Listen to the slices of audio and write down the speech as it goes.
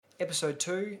episode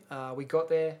 2, we got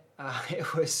there.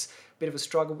 It was a bit of a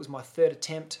struggle. It was my third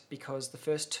attempt because the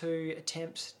first 2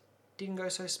 attempts didn't go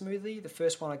so smoothly. The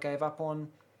first one I gave up on,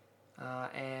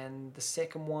 and the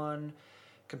second one,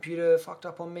 computer fucked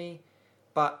up on me.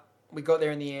 But we got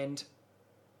there in the end.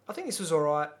 I think this was all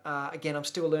right. Again, I'm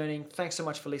still learning. Thanks so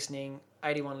much for listening.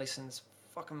 81 listens.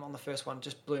 Fucking on the first one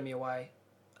just blew me away.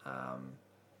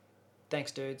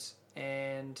 Thanks, dudes.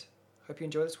 And hope you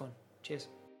enjoy this one. Cheers.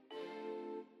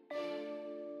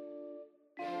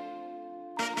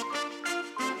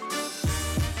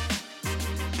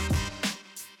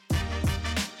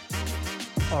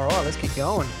 All right, let's get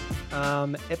going.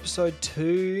 Episode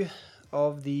 2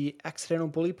 of the Accidental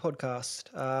Bully podcast.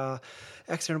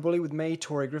 Accidental Bully with me,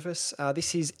 Tori Griffiths.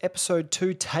 This is episode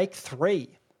 2, take 3.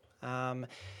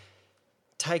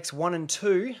 Takes 1 and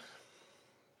 2,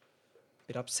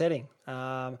 bit upsetting.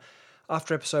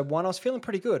 After episode 1, I was feeling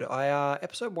pretty good.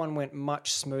 Episode 1 went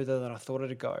much smoother than I thought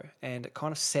it'd go, and it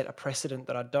kind of set a precedent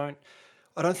that I don't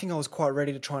think I was quite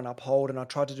ready to try and uphold, and I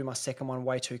tried to do my second one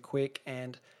way too quick,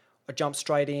 and I jumped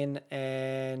straight in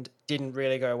and didn't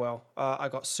really go well. I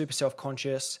got super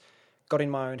self-conscious, got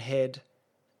in my own head,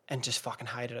 and just fucking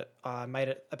hated it. I made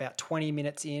it about 20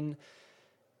 minutes in.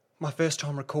 My first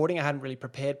time recording, I hadn't really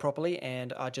prepared properly,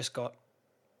 and I just spat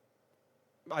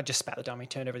the dummy,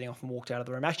 turned everything off and walked out of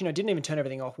the room. Actually, no, didn't even turn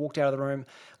everything off, walked out of the room,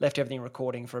 left everything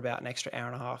recording for about an extra hour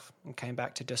and a half and came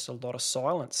back to just a lot of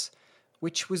silence,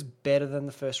 which was better than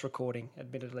the first recording,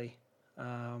 admittedly.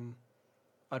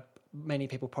 Many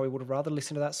people probably would have rather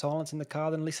listened to that silence in the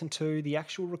car than listen to the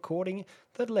actual recording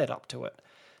that led up to it.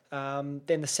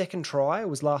 Then the second try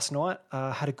was last night.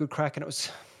 Had a good crack and it was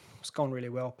going really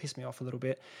well. Pissed me off a little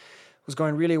bit. It was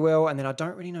going really well, and then I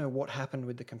don't really know what happened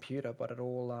with the computer, but it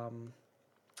all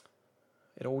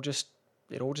just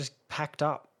packed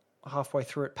up. Halfway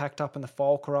through it packed up and the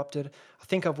file corrupted. I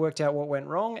think I've worked out what went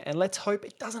wrong, and let's hope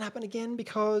it doesn't happen again,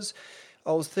 because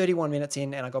I was 31 minutes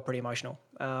in and I got pretty emotional.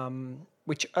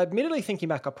 Which, admittedly, thinking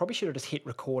back, I probably should have just hit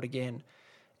record again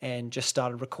and just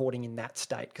started recording in that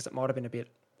state, because it might have been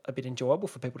a bit enjoyable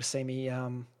for people to see me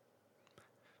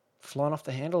flying off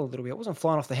the handle a little bit. It wasn't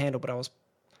flying off the handle, but I was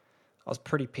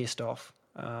pretty pissed off.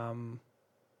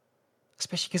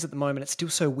 Especially because at the moment it's still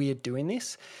so weird doing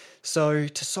this. So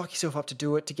to psych yourself up to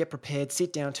do it, to get prepared,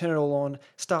 sit down, turn it all on,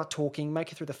 start talking,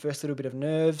 make it through the first little bit of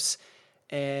nerves,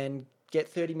 and get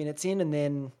 30 minutes in and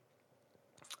then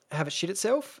have it shit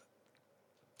itself,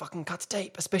 fucking cuts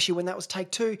deep, especially when that was take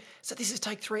 2. So this is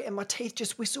take 3, and my teeth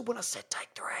just whistled when I said take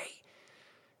 3.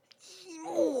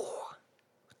 More.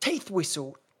 Teeth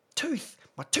whistle.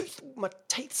 My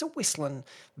teeth are whistling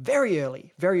very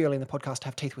early in the podcast to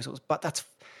have teeth whistles, but that's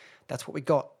what we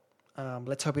got.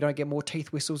 Let's hope we don't get more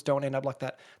teeth whistles. Don't end up like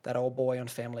that old boy on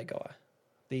Family Guy.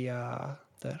 The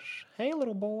hey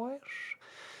little boy.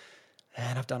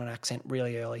 And I've done an accent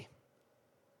really early.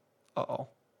 Uh-oh.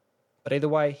 But either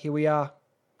way, here we are.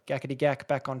 Gackety gack,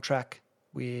 back on track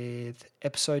with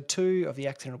episode 2 of the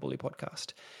Accidental Bully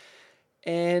podcast.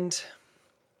 And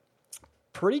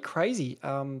pretty crazy.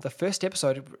 The first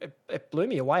episode, it blew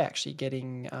me away actually,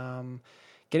 getting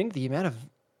the amount of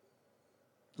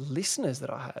listeners that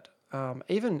I had.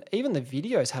 Even the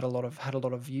videos had a lot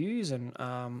of views and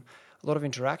a lot of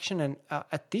interaction. And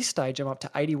at this stage, I'm up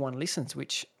to 81 listens,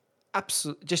 which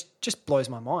absolutely just blows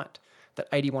my mind that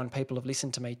 81 people have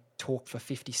listened to me talk for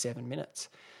 57 minutes.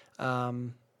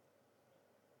 Those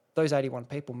 81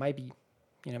 people, maybe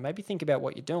think about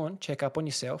what you're doing, check up on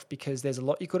yourself, because there's a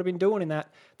lot you could have been doing in that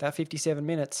 57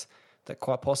 minutes that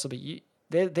quite possibly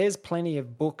there's plenty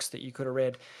of books that you could have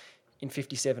read in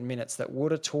 57 minutes that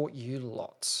would have taught you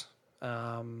lots.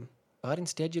 But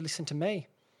instead you listen to me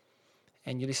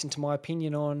and you listen to my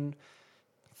opinion on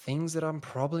things that I'm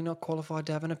probably not qualified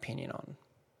to have an opinion on.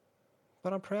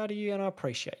 But I'm proud of you and I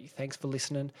appreciate you. Thanks for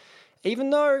listening.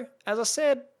 Even though, as I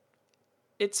said,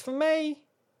 it's for me,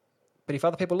 but if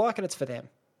other people like it, it's for them.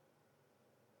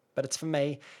 But it's for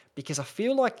me because I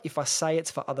feel like if I say it's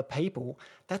for other people,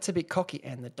 that's a bit cocky,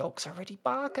 and the dog's already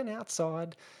barking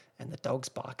outside and the dog's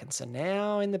barking. So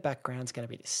now in the background is going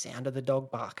to be the sound of the dog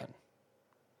barking.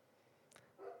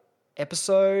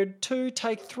 Episode 2,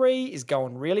 take 3 is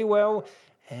going really well,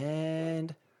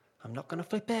 and I'm not going to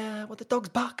flip out with the dog's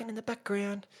barking in the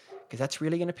background, because that's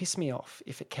really going to piss me off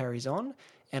if it carries on.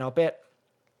 And I'll bet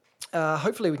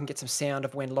hopefully we can get some sound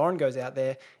of when Lauren goes out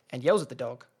there and yells at the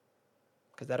dog,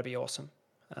 because that'd be awesome.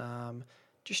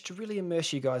 Just to really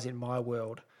immerse you guys in my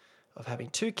world of having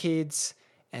 2 kids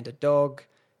and a dog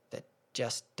that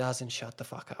just doesn't shut the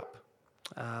fuck up.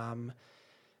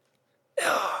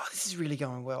 This is really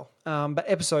going well. But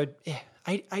episode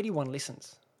 81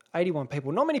 listens. 81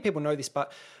 people. Not many people know this,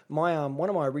 but my one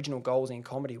of my original goals in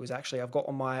comedy was actually, I've got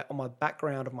on my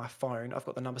background of my phone, I've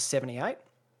got the number 78.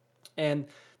 And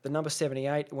the number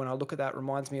 78, when I look at that,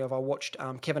 reminds me of, I watched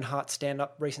Kevin Hart's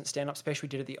recent stand-up special he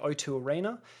did at the O2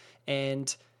 Arena,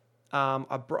 and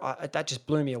that just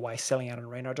blew me away, selling out an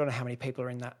arena. I don't know how many people are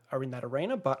in that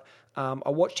arena, but I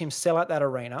watched him sell out that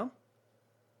arena.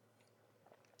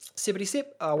 Sippity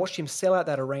sip. I watched him sell out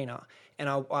that arena, and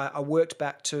I worked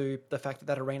back to the fact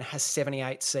that arena has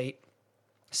 78 seat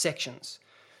sections.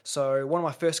 So one of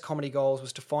my first comedy goals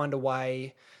was to find a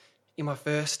way to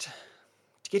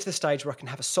get to the stage where I can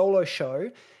have a solo show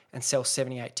and sell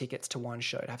 78 tickets to one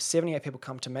show, to have 78 people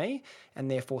come to me and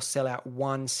therefore sell out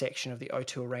one section of the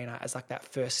O2 Arena as like that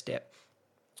first step.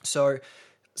 So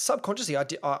subconsciously,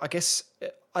 I guess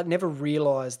I never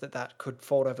realised that could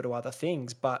fold over to other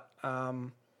things, but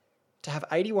to have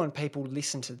 81 people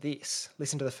listen to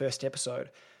the first episode,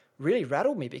 really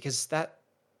rattled me, because that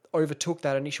overtook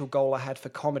that initial goal I had for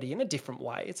comedy in a different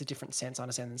way. It's a different sense, I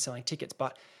understand, than selling tickets,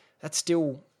 but that's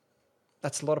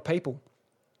a lot of people.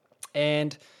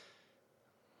 And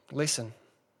listen,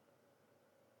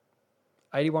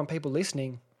 81 people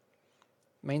listening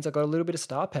means I got a little bit of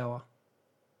star power.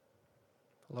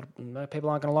 A lot of people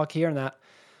aren't going to like hearing that,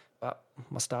 but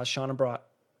my star's shining bright.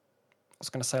 I was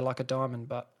going to say like a diamond,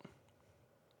 but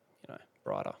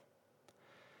brighter.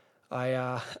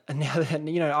 I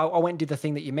went and did the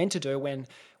thing that you're meant to do when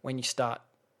you start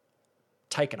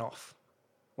taking off.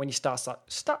 When your star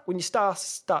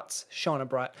starts shining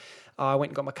bright. I went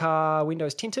and got my car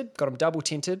windows tinted, got them double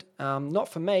tinted, not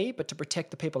for me, but to protect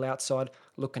the people outside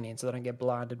looking in so they don't get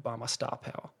blinded by my star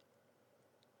power.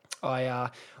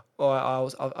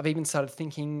 I've even started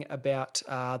thinking about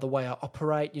the way I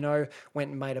operate. Went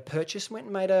and made a purchase.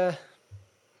 Made a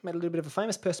little bit of a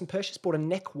famous person purchase. Bought a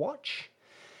neck watch.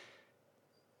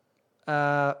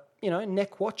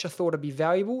 Neck watch I thought would be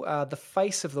valuable. The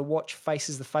face of the watch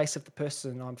faces the face of the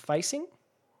person I'm facing.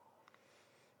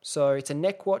 So it's a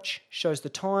neck watch, shows the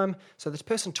time. So this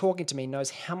person talking to me knows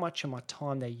how much of my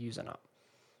time they're using up.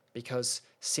 Because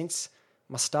since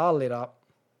my star lit up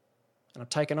and I've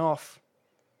taken off,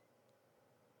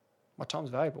 my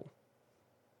time's valuable.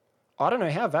 I don't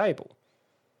know how valuable.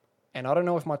 And I don't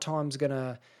know if my time's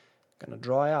gonna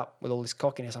dry up with all this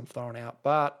cockiness I'm throwing out.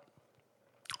 But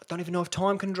I don't even know if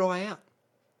time can dry out.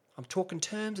 I'm talking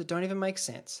terms that don't even make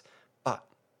sense. But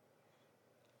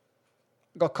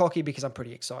I got cocky because I'm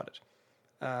pretty excited.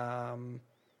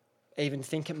 Even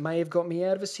think it may have got me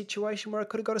out of a situation where I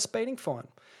could have got a speeding fine.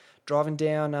 Driving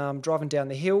down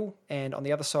the hill, and on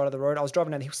the other side of the road, I was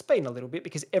driving down the hill, speeding a little bit,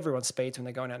 because everyone speeds when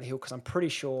they're going down the hill, because I'm pretty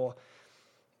sure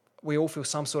we all feel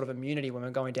some sort of immunity when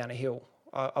we're going down a hill.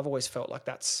 I've always felt like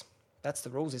that's the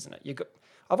rules, isn't it?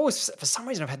 I've always, for some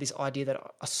reason, I've had this idea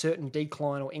that a certain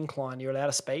decline or incline you're allowed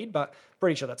to speed, but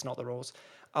pretty sure that's not the rules.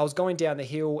 I was going down the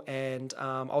hill, and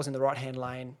I was in the right-hand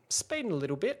lane, speeding a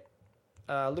little bit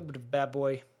of bad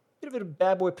boy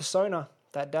persona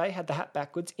that day. Had the hat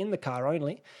backwards in the car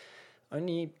only.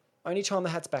 Only time the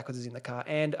hat's backwards is in the car.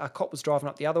 And a cop was driving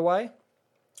up the other way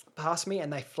past me,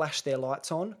 and they flashed their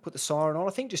lights on, put the siren on,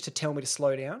 I think just to tell me to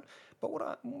slow down. But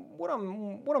what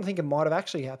I'm thinking might have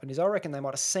actually happened is I reckon they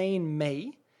might have seen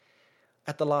me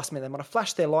at the last minute. They might have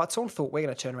flashed their lights on, thought, we're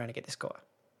going to turn around and get this guy.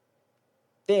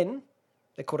 Then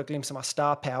they caught a glimpse of my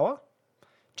star power,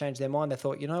 changed their mind. They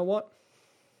thought, you know what?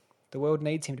 The world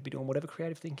needs him to be doing whatever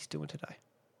creative thing he's doing today.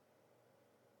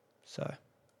 So,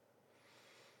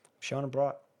 shining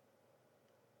bright.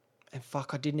 And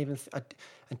fuck,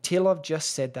 until I've just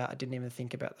said that, I didn't even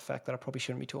think about the fact that I probably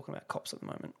shouldn't be talking about cops at the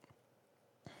moment.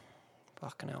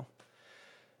 Fucking hell.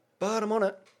 But I'm on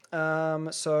it.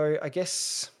 So I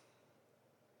guess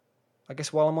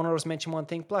while I'm on it, I'll just mention one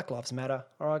thing. Black Lives Matter.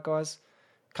 All right, guys?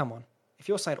 Come on. If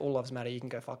you're saying all lives matter, you can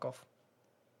go fuck off.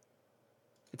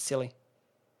 It's silly.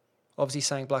 Obviously,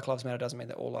 saying Black Lives Matter doesn't mean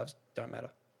that all lives don't matter.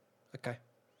 Okay.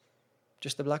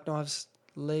 Just the Black Lives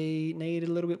need a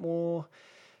little bit more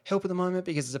help at the moment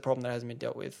because it's a problem that hasn't been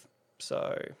dealt with.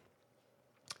 So,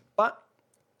 but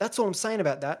that's all I'm saying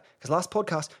about that, because last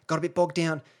podcast got a bit bogged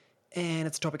down and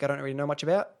it's a topic I don't really know much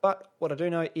about. But what I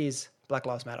do know is Black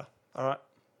Lives Matter. All right.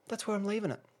 That's where I'm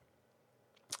leaving it.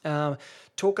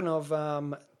 Talking of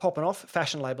popping off,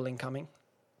 fashion label incoming.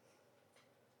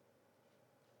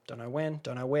 Don't know when,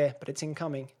 don't know where, but it's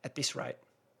incoming at this rate.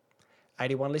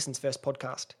 81 listens, first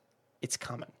podcast. It's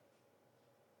coming.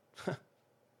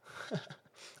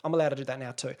 I'm allowed to do that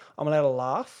now too. I'm allowed to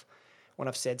laugh when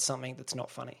I've said something that's not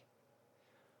funny.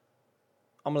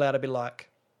 I'm allowed to be like,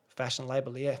 fashion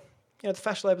label, yeah. The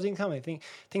fashion label's incoming.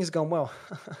 Things are going well.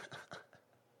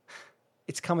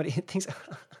 It's coming. Things.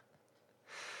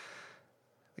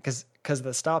 because of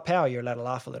the star power, you're allowed to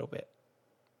laugh a little bit.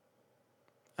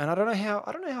 And I don't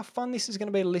know how fun this is going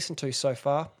to be to listen to so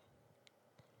far,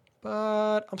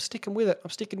 but I'm sticking with it. I'm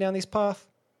sticking down this path.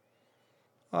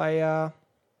 We got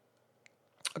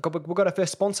our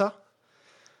first sponsor.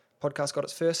 Podcast got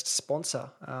its first sponsor,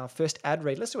 first ad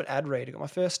read. Let's do an ad read. I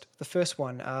got the first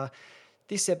one.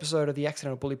 This episode of the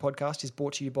Accidental Bully podcast is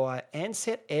brought to you by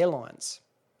Ansett Airlines,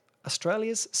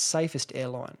 Australia's safest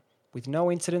airline, with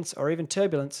no incidents or even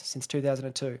turbulence since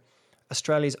 2002.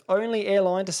 Australia's only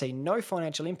airline to see no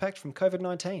financial impact from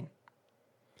COVID-19.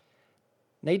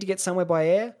 Need to get somewhere by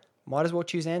air? Might as well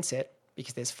choose Ansett,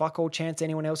 because there's fuck all chance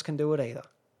anyone else can do it either.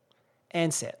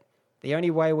 Ansett, the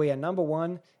only way we are number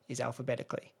one is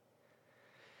alphabetically.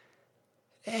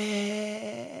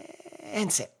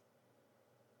 Ansett.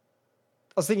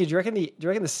 I was thinking, do you reckon the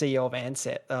CEO of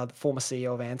Ansett, the former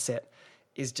CEO of Ansett,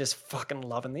 is just fucking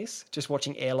loving this? Just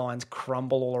watching airlines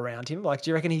crumble all around him. Like,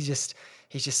 do you reckon he's just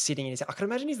sitting in his? I can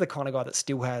imagine he's the kind of guy that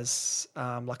still has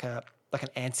like an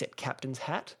Ansett captain's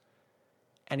hat,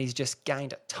 and he's just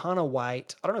gained a ton of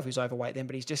weight. I don't know if he's overweight then,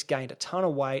 but he's just gained a ton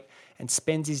of weight and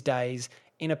spends his days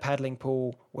in a paddling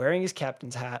pool wearing his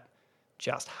captain's hat,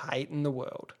 just hating the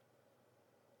world.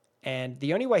 And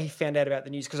the only way he found out about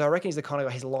the news, because I reckon he's the kind of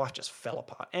guy, his life just fell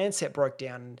apart. Ansett broke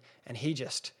down, and his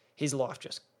life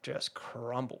just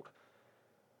crumbled.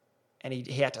 And he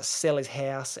had to sell his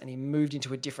house, and he moved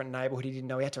into a different neighborhood. He didn't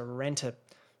know he had to rent a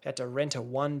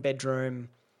one bedroom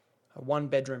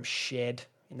shed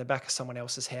in the back of someone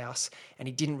else's house. And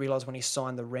he didn't realize when he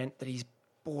signed the rent that he's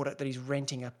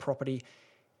renting a property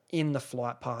in the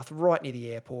flight path right near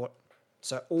the airport.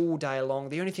 So all day long,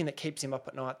 the only thing that keeps him up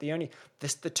at night,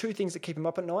 the two things that keep him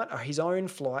up at night are his own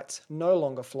flights no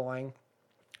longer flying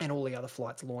and all the other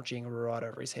flights launching right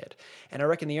over his head. And I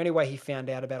reckon the only way he found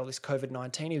out about all this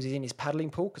COVID-19, he was in his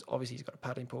paddling pool, because obviously he's got a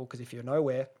paddling pool, because if you're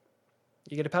nowhere,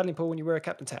 you get a paddling pool when you wear a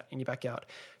captain's hat in your backyard.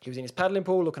 He was in his paddling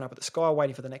pool looking up at the sky,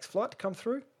 waiting for the next flight to come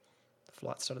through. The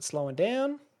flight started slowing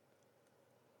down.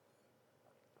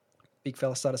 Big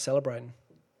fella started celebrating.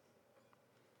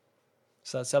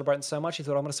 Started celebrating so much, he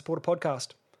thought, I'm going to support a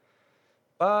podcast.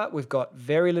 But we've got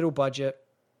very little budget,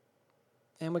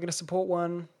 and we're going to support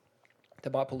one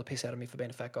that might pull the piss out of me for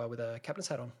being a fat guy with a captain's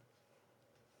hat on.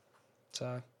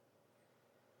 So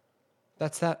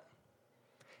that's that.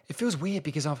 It feels weird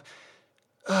because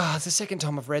it's the second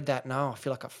time I've read that now. I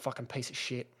feel like a fucking piece of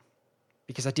shit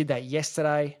because I did that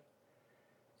yesterday,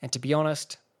 and to be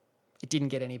honest, it didn't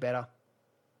get any better.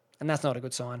 And that's not a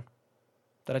good sign.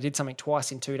 That I did something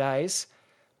twice in 2 days,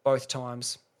 both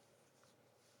times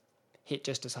hit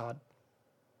just as hard.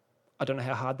 I don't know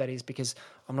how hard that is because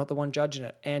I'm not the one judging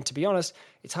it. And to be honest,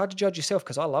 it's hard to judge yourself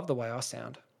because I love the way I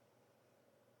sound,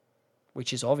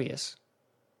 which is obvious.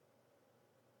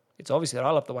 It's obvious that I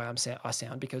love the way I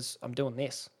sound because I'm doing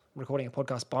this. I'm recording a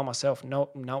podcast by myself, no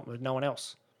one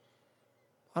else.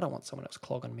 I don't want someone else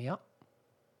clogging me up.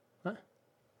 Huh?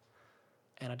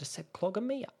 And I just said clogging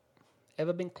me up.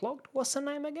 Ever been clogged? What's her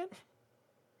name again?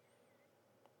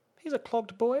 He's a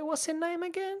clogged boy. What's her name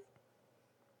again?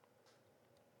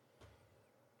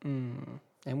 And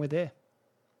we're there.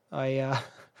 I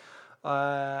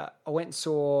went and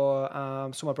saw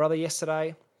my brother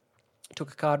yesterday.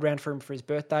 Took a card round for him for his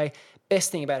birthday.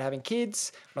 Best thing about having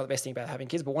kids, not the best thing about having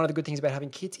kids, but one of the good things about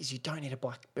having kids is you don't need to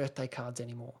buy birthday cards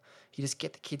anymore. You just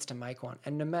get the kids to make one.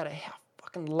 And no matter how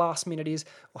fucking last minute it is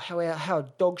or how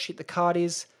dog shit the card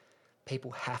is,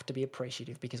 people have to be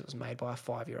appreciative because it was made by a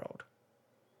 5-year-old.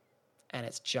 And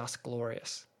it's just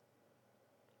glorious.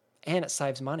 And it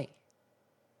saves money.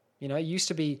 You know, it used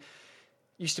to be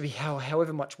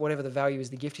however much, whatever the value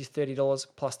is, the gift is $30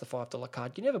 plus the $5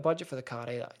 card. You never budget for the card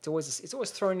either. It's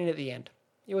always thrown in at the end.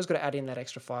 You always got to add in that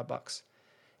extra $5.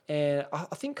 And I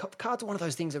think cards are one of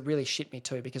those things that really shit me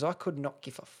too because I could not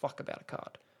give a fuck about a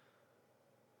card.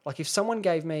 Like if someone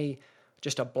gave me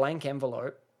just a blank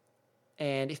envelope,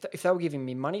 and if they were giving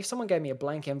me money, if someone gave me a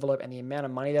blank envelope and the amount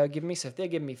of money they were giving me, so if they're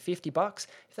giving me $50,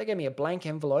 if they gave me a blank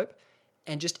envelope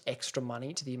and just extra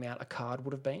money to the amount a card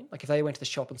would have been, like if they went to the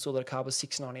shop and saw that a card was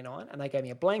 $6.99 and they gave me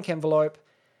a blank envelope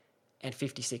and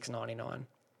 $56.99,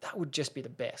 that would just be the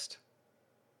best.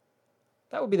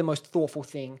 That would be the most thoughtful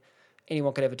thing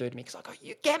anyone could ever do to me because I go,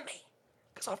 you get me,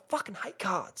 because I fucking hate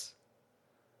cards.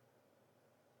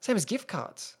 Same as gift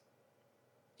cards.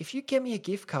 If you get me a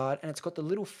gift card and it's got the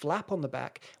little flap on the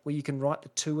back where you can write the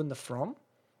to and the from,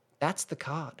 that's the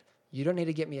card. You don't need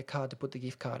to get me a card to put the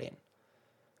gift card in.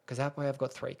 Because that way I've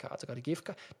got 3 cards. I've got a gift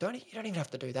card. You don't even have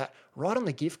to do that. Write on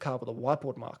the gift card with a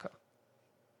whiteboard marker.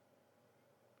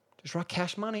 Just write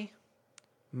cash money.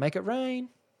 Make it rain.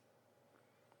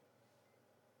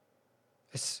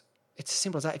 It's as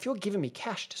simple as that. If you're giving me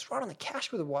cash, just write on the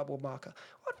cash with a whiteboard marker.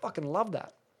 I'd fucking love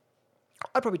that.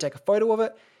 I'd probably take a photo of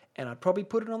it and I'd probably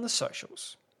put it on the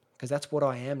socials because that's what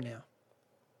I am now.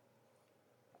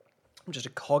 I'm just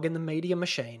a cog in the media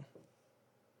machine.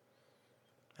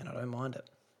 And I don't mind it.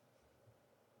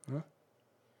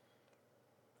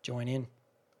 Join in.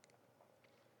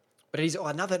 But it is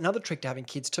another trick to having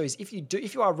kids too is if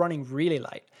you are running really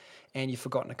late and you've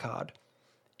forgotten a card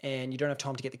and you don't have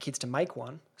time to get the kids to make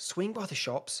one, swing by the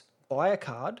shops, buy a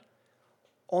card.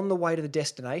 On the way to the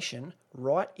destination,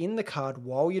 write in the card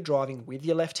while you're driving with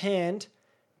your left hand,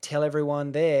 tell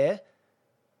everyone there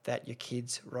that your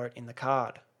kids wrote in the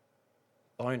card.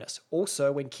 Bonus.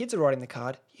 Also, when kids are writing the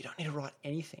card, you don't need to write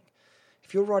anything.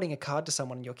 If you're writing a card to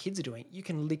someone and your kids are doing it, you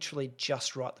can literally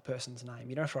just write the person's name.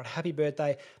 You don't have to write happy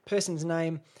birthday, person's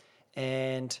name,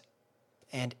 and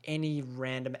any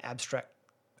random abstract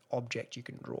object you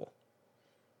can draw.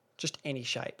 Just any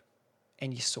shape.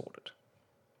 And you sort it.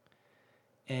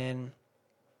 And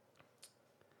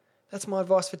that's my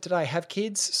advice for today. Have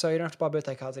kids so you don't have to buy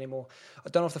birthday cards anymore. I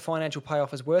don't know if the financial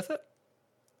payoff is worth it,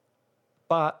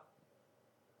 but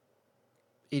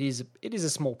it is a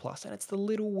small plus, and it's the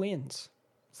little wins.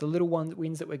 It's the little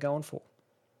wins that we're going for.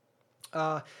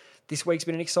 This week's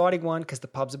been an exciting one because the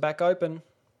pubs are back open.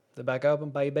 They're back open,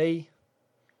 baby.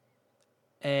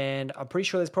 And I'm pretty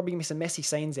sure there's probably going to be some messy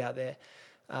scenes out there.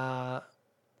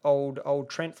 Old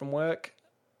Trent from work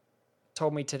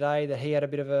told me today that he had a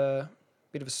bit of a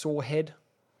sore head.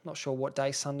 Not sure what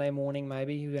day, Sunday morning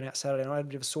maybe. He went out Saturday night, had a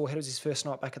bit of a sore head. It was his first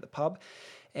night back at the pub.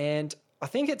 And I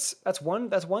think that's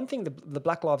one thing the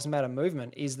Black Lives Matter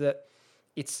movement is that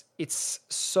it's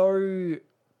so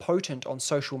potent on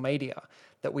social media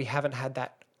that we haven't had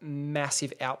that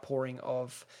massive outpouring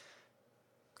of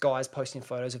guys posting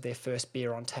photos of their first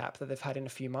beer on tap that they've had in a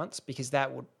few months, because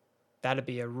that'd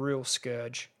be a real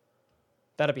scourge.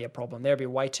 That'd be a problem. There'd be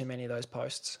way too many of those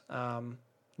posts. Not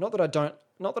that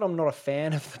I'm not a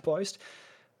fan of the post.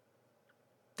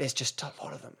 There's just a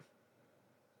lot of them.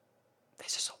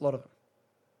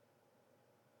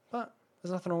 But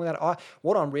there's nothing wrong with that.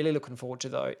 What I'm really looking forward to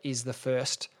though is the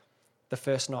first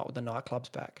night with the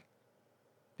nightclubs back,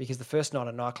 because the first night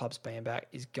of nightclubs being back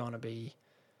is gonna be,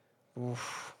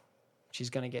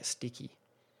 she's gonna get sticky.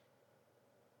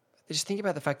 Just think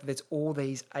about the fact that there's all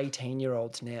these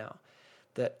 18-year-olds now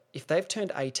that if they've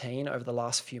turned 18 over the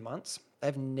last few months,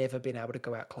 they've never been able to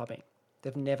go out clubbing.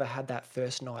 They've never had that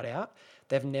first night out.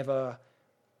 They've never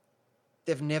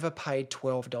paid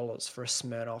 $12 for a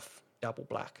Smirnoff Double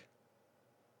Black.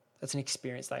 That's an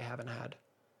experience they haven't had.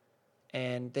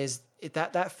 And there's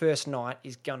that first night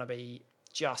is gonna be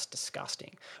just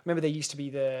disgusting. Remember, there used to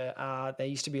be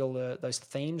all those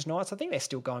themes nights. I think they're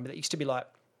still going, but there used to be like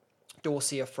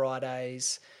Dorsia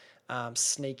Fridays,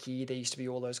 Sneaky. There used to be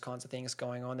all those kinds of things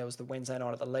going on. There was the Wednesday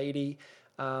night at the Lady.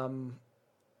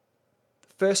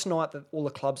 First night that all the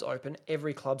clubs open,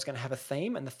 every club's going to have a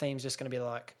theme, and the theme's just going to be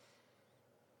like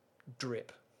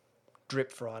drip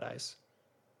Fridays.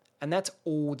 And that's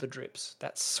all the drips.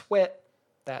 That's sweat,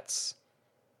 that's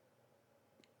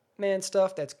man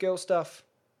stuff, that's girl stuff.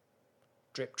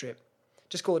 Drip.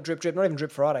 Just call it drip. Not even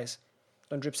drip Fridays.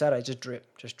 Don't drip Saturdays, just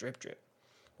drip. Just drip.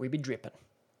 We be dripping.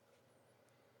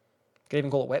 Could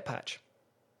even call it wet patch.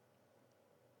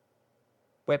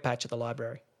 Wet patch at the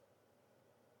library.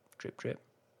 Drip.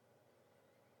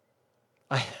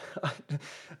 I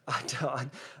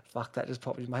fuck, that just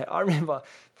popped into my head. I remember,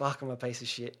 fuck, I'm a piece of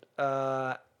shit.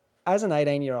 As an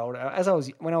 18-year-old,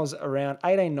 when I was around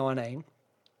 18, 19,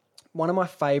 one of my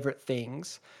favourite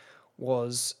things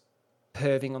was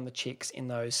perving on the chicks in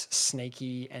those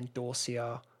Sneaky and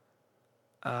Dorsia,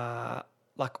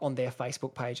 like on their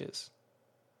Facebook pages.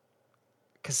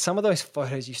 Because some of those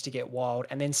photos used to get wild,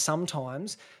 and then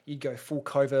sometimes you'd go full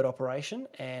covert operation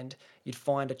and you'd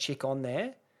find a chick on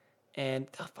there, and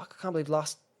I can't believe the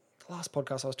last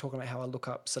podcast I was talking about how I look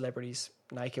up celebrities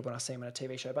naked when I see them in a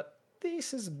TV show, but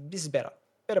this is better,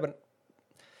 but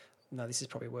no, this is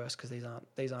probably worse because these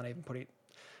aren't even putting.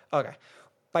 Okay,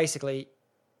 basically,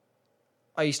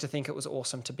 I used to think it was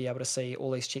awesome to be able to see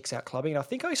all these chicks out clubbing, and I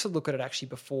think I used to look at it actually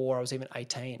before I was even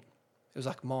 18. It was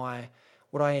like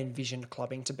what I envisioned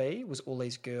clubbing to be was all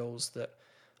these girls that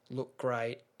look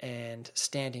great and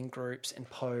stand in groups and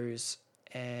pose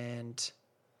and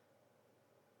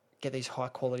get these high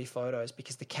quality photos,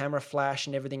 because the camera flash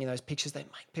and everything in those pictures, they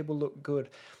make people look good.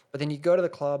 But then you go to the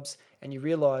clubs and you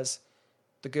realize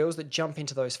the girls that jump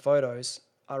into those photos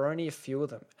are only a few of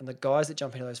them, and the guys that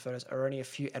jump into those photos are only a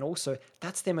few. And also,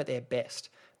 that's them at their best.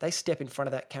 They step in front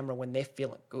of that camera when they're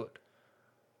feeling good,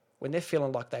 when they're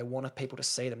feeling like they want people to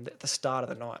see them at the start of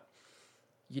the night.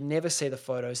 You never see the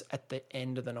photos at the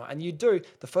end of the night. And you do.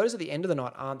 The photos at the end of the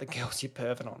night aren't the girls you're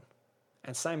perving on.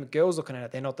 And same with girls looking at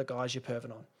it, they're not the guys you're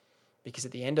perving on. Because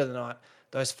at the end of the night,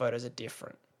 those photos are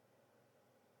different.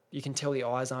 You can tell the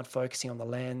eyes aren't focusing on the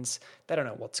lens. They don't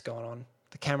know what's going on.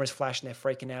 The camera's flashing, they're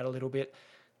freaking out a little bit.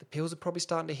 The pills are probably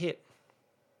starting to hit.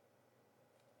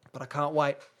 But I can't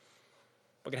wait.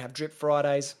 We're going to have drip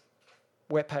Fridays,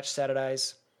 wet patch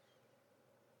Saturdays,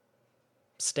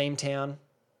 Steamtown.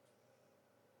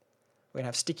 We're going to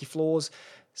have sticky floors.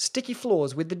 Sticky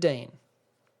floors with the Dean.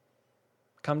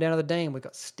 Come down to the Dean, we've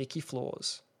got sticky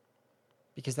floors.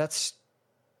 Because that's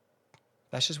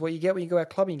just what you get when you go out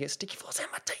clubbing. You get sticky floors and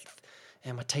my teeth.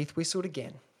 And my teeth whistled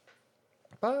again.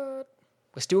 But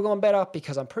we're still going better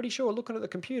because I'm pretty sure looking at the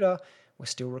computer, we're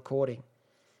still recording.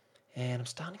 And I'm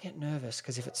starting to get nervous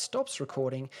because if it stops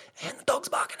recording and the dog's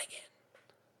barking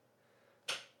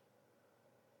again.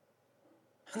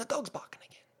 And the dog's barking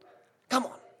again. Come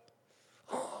on.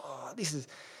 Oh, this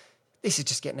is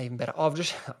just getting even better. I'm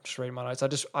just reading my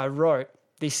notes. I wrote,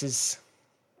 this is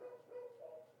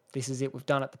it. We've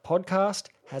done it. The podcast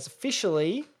has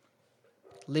officially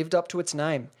lived up to its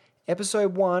name.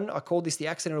 Episode 1, I called this the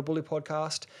Accidental Bully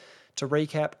Podcast. To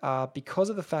recap, because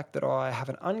of the fact that I have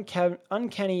an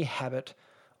uncanny habit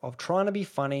of trying to be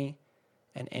funny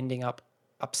and ending up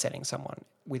upsetting someone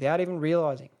without even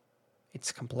realizing.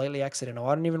 It's completely accidental.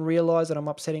 I don't even realize that I'm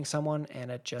upsetting someone, and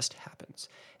it just happens.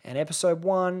 And episode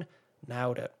 1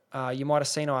 nailed it. You might have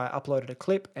seen I uploaded a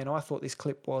clip, and I thought this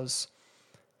clip was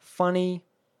funny.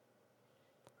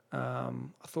 I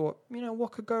thought,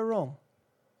 what could go wrong?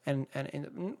 And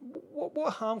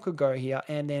what harm could go here?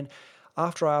 And then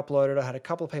after I uploaded, I had a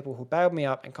couple of people who bailed me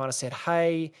up and kind of said,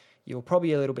 hey, you were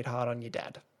probably a little bit hard on your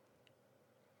dad.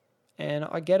 And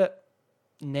I get it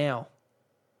now.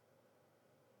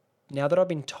 Now that I've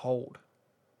been told.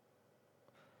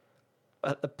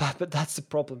 But that's the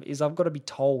problem, is I've got to be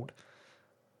told.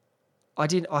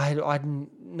 Nothing,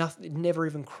 it never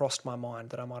even crossed my mind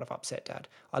that I might have upset Dad.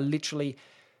 I literally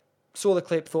saw the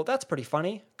clip, thought that's pretty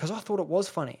funny, because I thought it was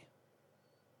funny.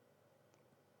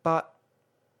 But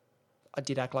I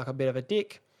did act like a bit of a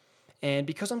dick. And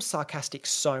because I'm sarcastic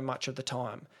so much of the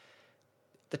time,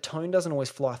 the tone doesn't always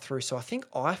fly through. So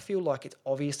I feel like it's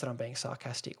obvious that I'm being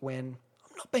sarcastic when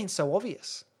I'm not being so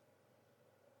obvious.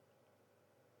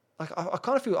 Like I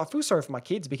kind of feel sorry for my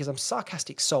kids because I'm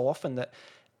sarcastic so often that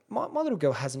my little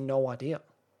girl has no idea.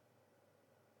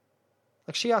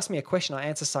 Like she asked me a question, I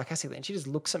answer sarcastically, and she just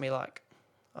looks at me like,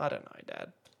 I don't know,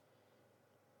 Dad.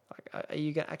 Like,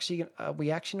 are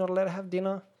we actually not allowed to have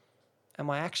dinner? Am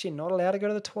I actually not allowed to go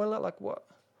to the toilet? Like what?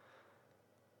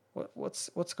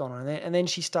 What's going on? And then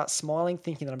she starts smiling,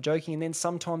 thinking that I'm joking. And then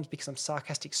sometimes, because I'm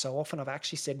sarcastic so often, I've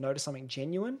actually said no to something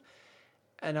genuine,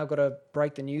 and I've got to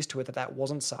break the news to her that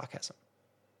wasn't sarcasm.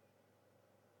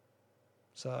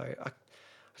 So I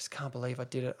just can't believe I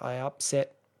did it. I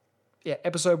upset. Yeah,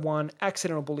 episode 1,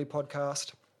 Accidental Bully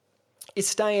Podcast. It's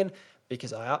staying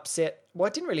because I upset. Well, I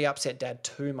didn't really upset Dad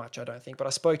too much, I don't think, but I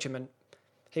spoke to him and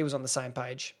he was on the same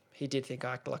page. He did think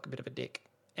I acted like a bit of a dick.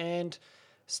 And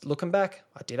looking back,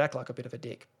 I did act like a bit of a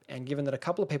dick. And given that a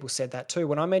couple of people said that too,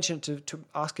 when I mentioned to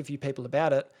ask a few people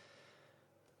about it,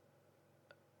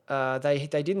 they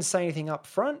didn't say anything up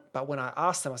front, but when I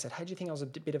asked them, I said, hey, do you think I was a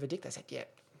bit of a dick? They said, yeah,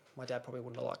 my dad probably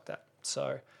wouldn't have liked that.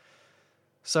 So,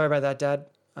 sorry about that, Dad.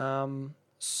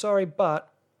 Sorry, but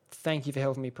thank you for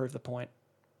helping me prove the point.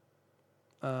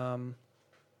 God,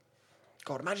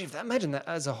 imagine that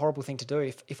as a horrible thing to do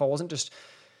if I wasn't just...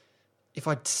 If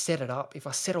I'd set it up, if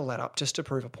I set all that up just to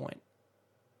prove a point,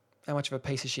 how much of a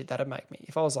piece of shit that'd make me.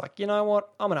 If I was like, you know what,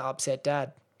 I'm going to upset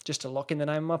Dad just to lock in the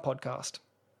name of my podcast.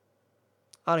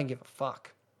 I don't give a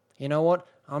fuck. You know what?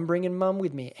 I'm bringing Mum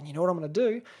with me. And you know what I'm going to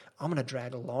do? I'm going to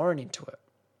drag Lauren into it.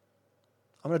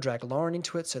 I'm going to drag Lauren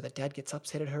into it so that Dad gets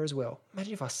upset at her as well.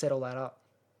 Imagine if I set all that up.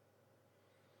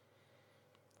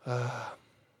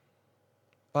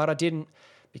 But I didn't,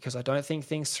 because I don't think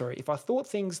things through. If I thought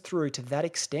things through to that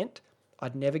extent,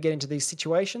 I'd never get into these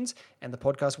situations, and the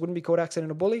podcast wouldn't be called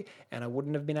Accidental Bully, and I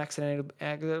wouldn't have been accidentally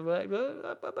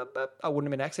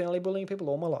bullying people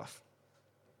all my life.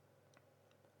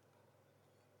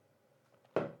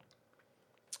 Had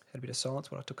a bit of silence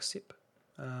when I took a sip.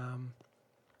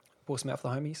 Pour some out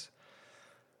for the homies.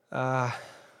 I've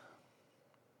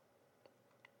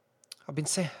been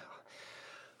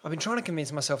trying to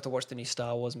convince myself to watch the new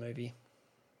Star Wars movie,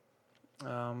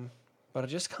 but I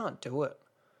just can't do it.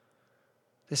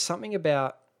 There's something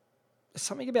about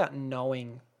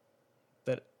knowing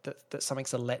that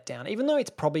something's a letdown, even though it's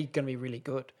probably going to be really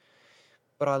good.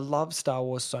 But I love Star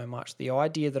Wars so much. The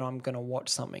idea that I'm going to watch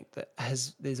something that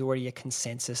there's already a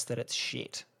consensus that it's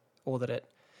shit or that it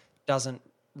doesn't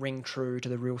ring true to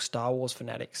the real Star Wars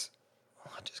fanatics,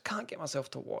 I just can't get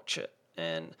myself to watch it.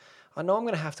 And I know I'm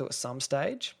going to have to at some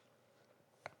stage,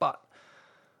 but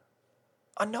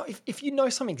I know if you know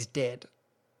something's dead,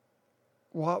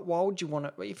 why would you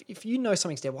want to, if you know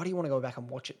something's dead, why do you want to go back and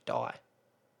watch it die?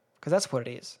 Because that's what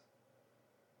it is.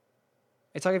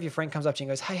 It's like if your friend comes up to you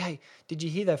and goes, hey, did you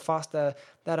hear that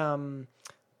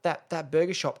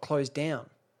burger shop closed down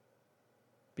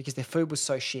because their food was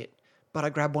so shit, but I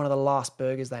grabbed one of the last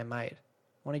burgers they made.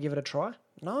 Want to give it a try?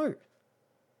 No. It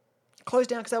closed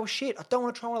down because they were shit. I don't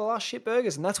want to try one of the last shit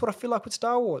burgers, and that's what I feel like with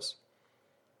Star Wars.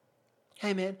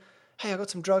 Hey, man. Hey, I got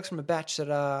some drugs from a batch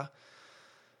that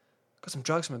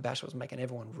was making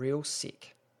everyone real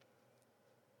sick.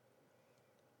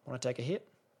 Want to take a hit?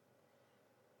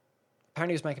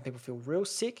 Apparently, it was making people feel real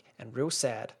sick and real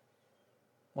sad.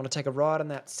 Want to take a ride on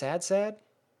that sad?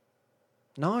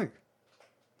 No.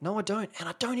 No, I don't. And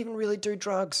I don't even really do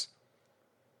drugs.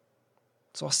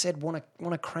 So I said, want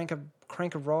to crank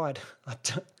a ride. I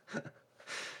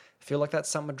feel like that's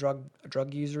something a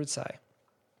drug user would say.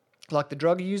 Like the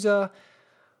drug user,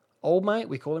 old mate,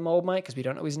 we call him old mate because we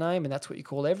don't know his name, and that's what you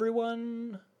call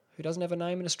everyone who doesn't have a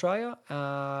name in Australia.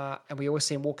 And we always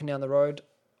see him walking down the road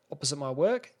opposite my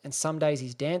work, and some days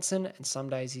he's dancing and some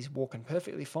days he's walking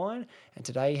perfectly fine, and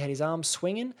today he had his arms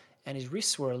swinging and his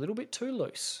wrists were a little bit too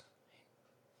loose.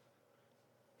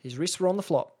 His wrists were on the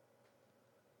flop.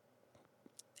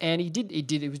 And he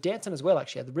was dancing as well,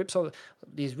 actually.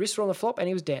 His wrists were on the flop and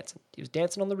he was dancing. He was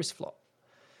dancing on the wrist flop.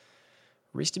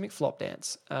 Wristy McFlop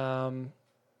dance. But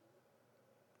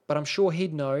I'm sure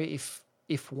he'd know if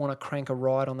want to crank a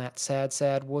ride on that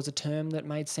sad was a term that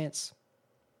made sense.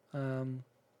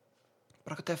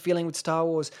 But I got that feeling with Star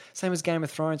Wars, same as Game of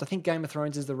Thrones. I think Game of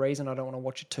Thrones is the reason I don't want to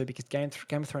watch it too, because Game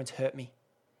of Thrones hurt me.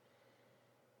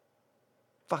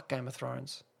 Fuck Game of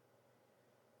Thrones.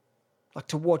 Like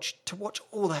to watch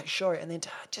all that show and then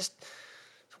to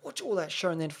watch all that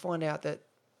show and then find out that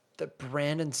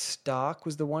Brandon Stark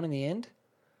was the one in the end.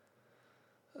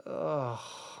 Oh,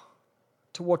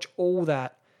 to watch all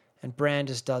that and Bran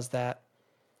just does that.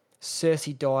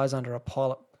 Cersei dies under a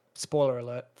pile of... Spoiler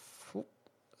alert.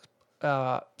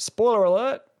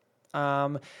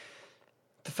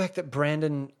 The fact that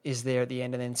Brandon is there at the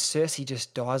end and then Cersei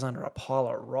just dies under a pile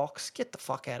of rocks. Get the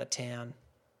fuck out of town.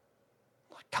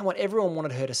 Like, come on, everyone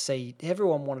wanted her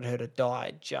to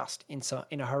die just in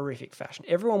a horrific fashion.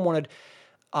 Everyone wanted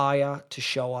Arya to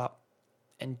show up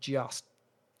and just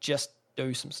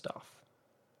do some stuff.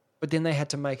 But then they had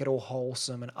to make it all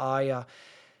wholesome, and Arya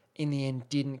in the end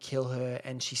didn't kill her,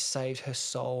 and she saved her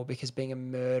soul because being a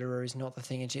murderer is not the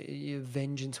thing, and your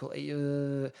vengeance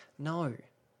will... no.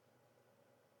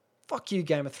 Fuck you,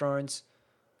 Game of Thrones.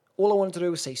 All I wanted to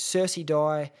do was see Cersei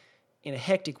die in a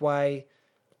hectic way,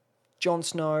 Jon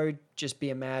Snow just be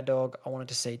a mad dog. I wanted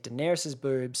to see Daenerys'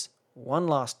 boobs one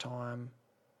last time,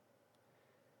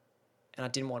 and I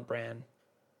didn't want Bran.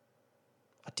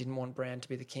 I didn't want Bran to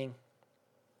be the king.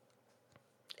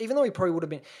 Even though he probably would have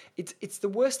been, it's the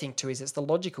worst thing too. Is it's the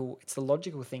logical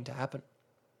thing to happen.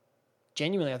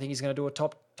 Genuinely, I think he's going to do a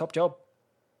top job.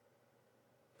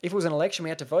 If it was an election, we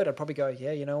had to vote, I'd probably go,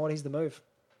 yeah, you know what, he's the move.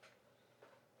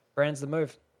 Bran's the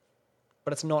move.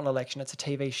 But it's not an election, it's a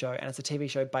TV show, and it's a TV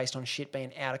show based on shit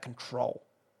being out of control.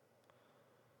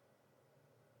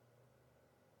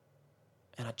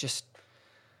 And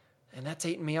that's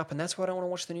eating me up, and that's why I don't want to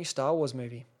watch the new Star Wars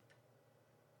movie.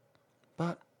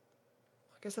 But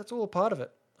I guess that's all a part of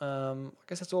it.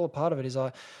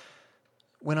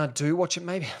 When I do watch it,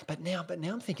 maybe. But now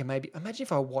I'm thinking maybe. Imagine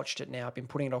if I watched it now. I've been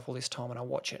putting it off all this time, and I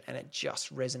watch it, and it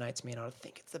just resonates me, and I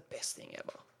think it's the best thing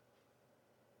ever.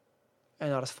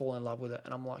 And I just fall in love with it,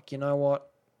 and I'm like, you know what?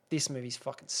 This movie's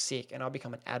fucking sick, and I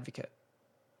become an advocate.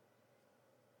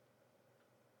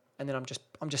 And then I'm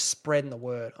just spreading the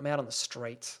word. I'm out on the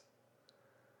streets.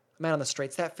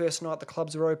 That first night the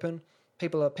clubs are open,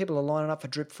 people are lining up for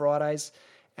Drip Fridays,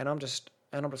 and I'm just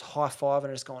high-fiving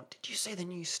and just going, did you see the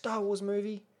new Star Wars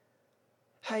movie?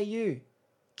 Hey, you,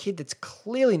 kid that's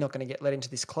clearly not going to get let into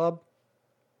this club.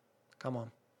 Come on.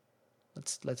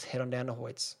 Let's head on down to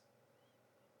Hoyt's.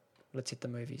 Let's hit the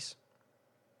movies.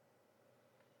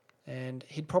 And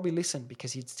he'd probably listen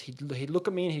because he'd look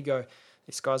at me and he'd go,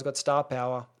 this guy's got star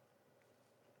power.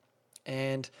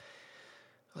 And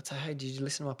I'd say, hey, did you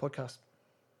listen to my podcast?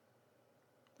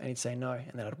 And he'd say no,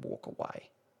 and then I'd walk away.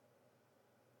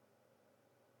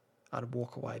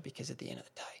 Because at the end of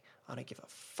the day, I don't give a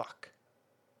fuck.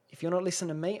 If you're not listening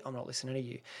to me, I'm not listening to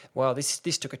you. Well, this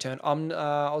took a turn.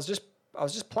 I was just I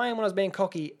was just playing when I was being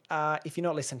cocky. If you're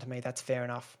not listening to me, that's fair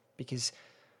enough, because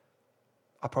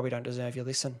I probably don't deserve your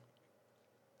listen.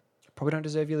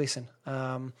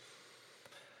 I'm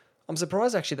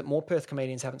surprised actually that more Perth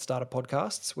comedians haven't started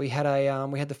podcasts. We had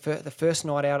the first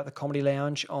night out at the Comedy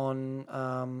Lounge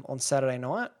on Saturday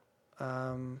night.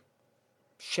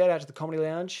 Shout out to the Comedy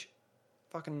Lounge.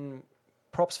 Fucking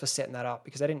props for setting that up,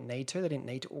 because they didn't need to. They didn't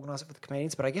need to organise it for the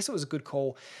comedians, but I guess it was a good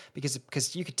call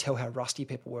because you could tell how rusty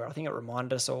people were. I think it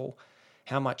reminded us all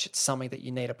how much it's something that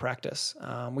you need to practice.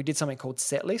 We did something called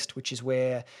set list, which is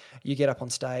where you get up on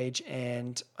stage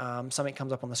and something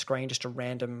comes up on the screen, just a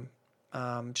random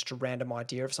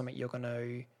idea of something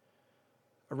a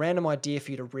random idea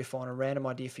for you to riff on, a random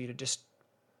idea for you to just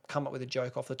come up with a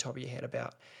joke off the top of your head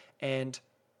about. And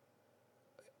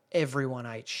everyone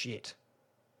ate shit.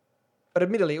 But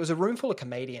admittedly, it was a room full of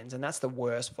comedians, and that's the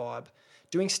worst vibe.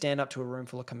 Doing stand-up to a room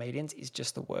full of comedians is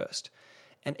just the worst.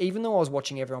 And even though I was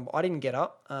watching everyone, I didn't get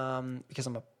up because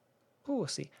I'm a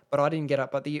pussy. But I didn't get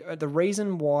up. But the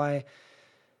reason why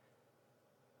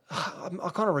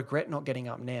I kind of regret not getting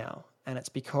up now, and it's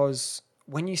because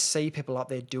when you see people up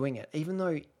there doing it, even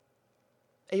though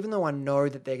I know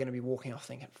that they're going to be walking off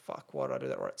thinking, "Fuck, why did I do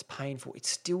that?" Or it's painful. It's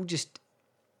still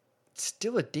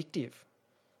addictive.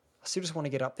 I still just want to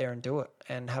get up there and do it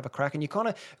and have a crack. And you kind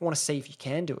of want to see if you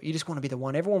can do it. You just want to be the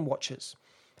one everyone watches.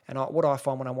 And what I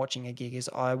find when I'm watching a gig is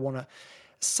I want to,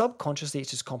 subconsciously,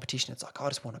 it's just competition. It's like I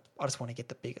just want to get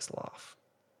the biggest laugh.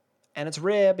 And it's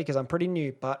rare because I'm pretty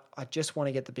new, but I just want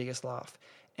to get the biggest laugh.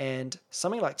 And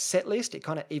something like set list, it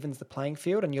kind of evens the playing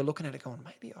field, and you're looking at it going,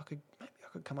 maybe I could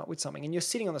come up with something. And you're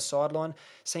sitting on the sideline,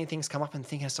 seeing things come up and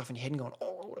thinking of stuff in your head and going,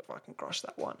 oh, what if I can crush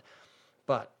that one?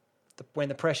 But when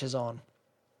the pressure's on,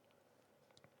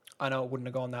 I know it wouldn't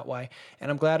have gone that way.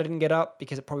 And I'm glad I didn't get up,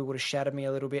 because it probably would have shattered me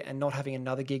a little bit, and not having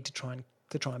another gig to try and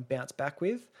bounce back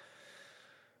with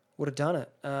would have done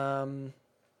it.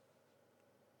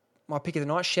 My pick of the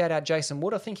night, shout out Jason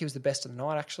Wood. I think he was the best of the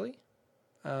night, actually.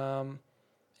 And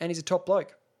he's a top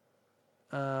bloke.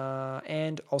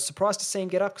 And I was surprised to see him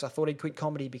get up, because I thought he'd quit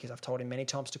comedy, because I've told him many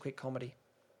times to quit comedy.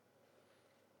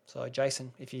 So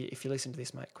Jason, if you listen to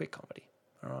this, mate, quit comedy.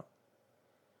 All right.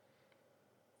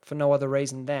 For no other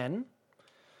reason than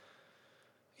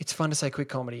it's fun to say quit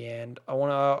comedy, and I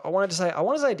want to say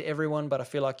it to everyone, but I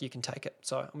feel like you can take it,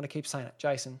 so I'm going to keep saying it.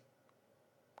 Jason,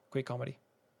 quit comedy.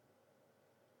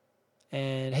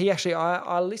 And he actually, I had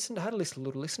a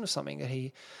little listen to something that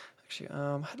he actually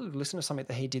had a little listen to something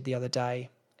that he did the other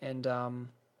day, and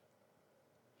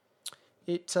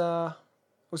it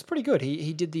was pretty good.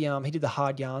 He did the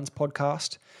Hard Yarns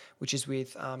podcast, which is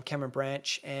with Cameron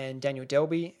Branch and Daniel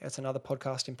Delby. It's another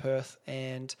podcast in Perth,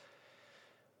 and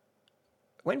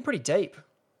went pretty deep.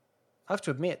 I have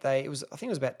to admit, I think it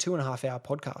was about 2.5 hour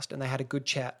podcast, and they had a good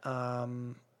chat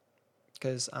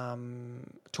because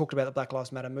talked about the Black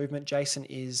Lives Matter movement. Jason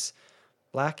is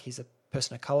black. He's a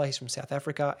person of colour. He's from South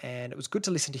Africa, and it was good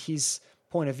to listen to his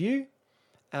point of view.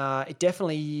 It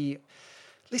definitely,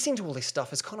 listening to all this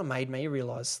stuff has kind of made me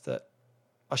realise that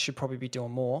I should probably be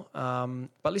doing more.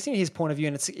 But listening to his point of view,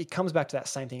 and it comes back to that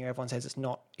same thing everyone says,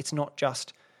 it's not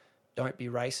just don't be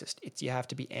racist. It's you have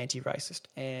to be anti-racist.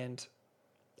 And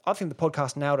I think the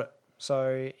podcast nailed it.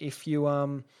 So if you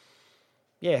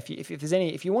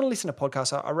if you want to listen to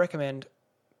podcasts, I recommend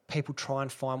people try and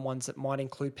find ones that might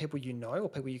include people you know or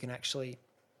people you can actually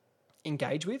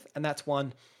engage with. And that's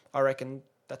one, I reckon,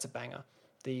 that's a banger.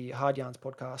 The Hard Yarns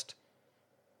podcast.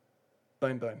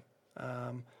 Boom, boom.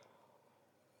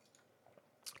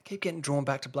 Keep getting drawn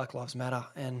back to Black Lives Matter,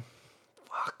 and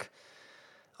fuck,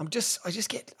 I just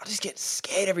get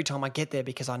scared every time I get there,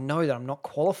 because I know that I'm not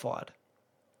qualified.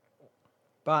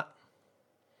 But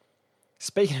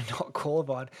speaking of not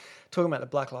qualified, talking about the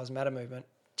Black Lives Matter movement,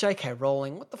 J.K.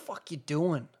 Rowling, what the fuck you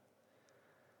doing?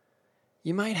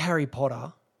 You made Harry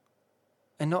Potter,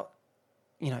 and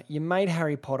you made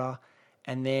Harry Potter,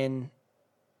 and then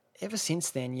ever since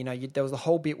then, there was the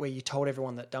whole bit where you told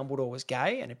everyone that Dumbledore was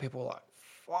gay, and people were like,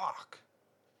 fuck.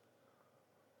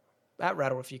 That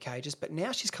rattled a few cages, but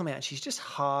now she's come out and she's just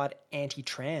hard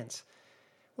anti-trans.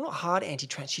 Well, not hard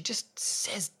anti-trans, she just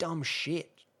says dumb shit.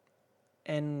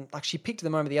 And like, she picked the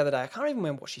moment the other day, I can't even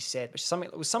remember what she said, but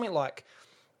it was something like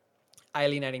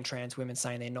alienating trans women,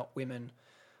 saying they're not women.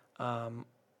 I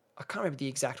can't remember the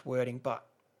exact wording, but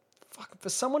fuck, for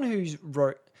someone who's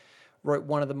wrote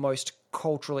one of the most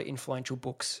culturally influential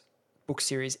book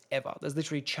series ever, that's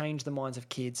literally changed the minds of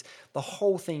kids. The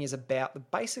whole thing is about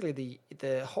basically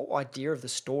the whole idea of the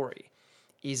story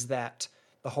is that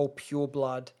the whole pure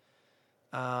blood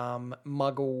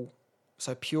Muggle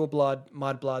So pure blood,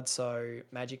 mud blood, so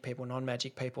magic people,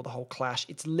 non-magic people, the whole clash.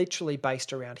 It's literally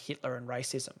based around Hitler and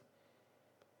racism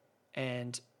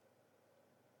and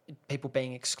people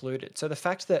being excluded. So the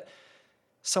fact that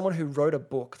someone who wrote a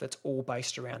book that's all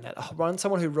based around that,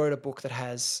 someone who wrote a book that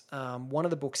has, one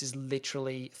of the books is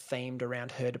literally themed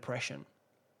around her depression.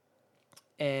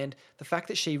 And the fact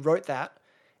that she wrote that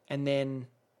and then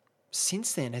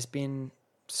since then has been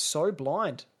so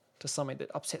blind to something that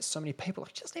upsets so many people.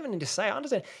 Like, she doesn't even need to say it. I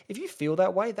understand. If you feel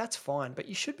that way, that's fine. But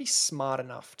you should be smart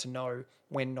enough to know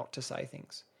when not to say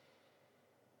things.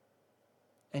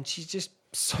 And she's just,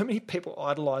 so many people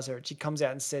idolize her. And she comes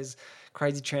out and says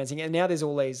crazy trans things. And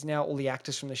now all the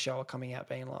actors from the show are coming out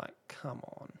being like, come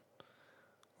on.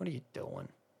 What are you doing?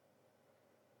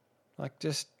 Like,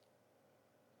 just,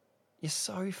 you're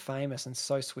so famous and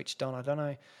so switched on. I don't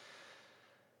know.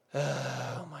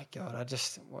 Oh my God.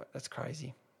 That's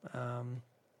crazy.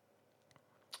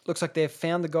 Looks like they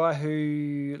found the guy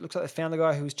who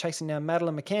was chasing down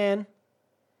Madeleine McCann.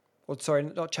 Or sorry,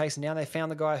 not chasing down. They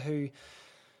found the guy who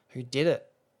did it.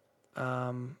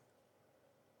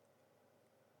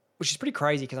 Which is pretty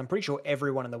crazy because I'm pretty sure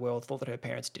everyone in the world thought that her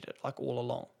parents did it, like, all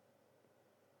along.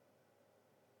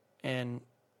 And,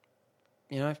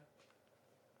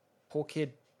 poor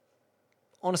kid.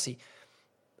 Honestly,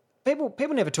 people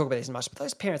never talk about this much, but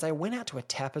those parents, they went out to a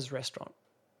tapas restaurant.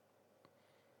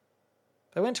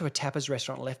 They went to a tapas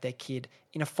restaurant and left their kid.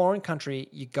 In a foreign country,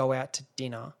 you go out to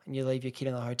dinner and you leave your kid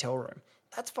in the hotel room.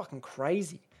 That's fucking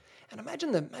crazy. And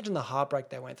imagine the heartbreak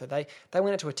they went through. They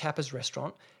went out to a tapas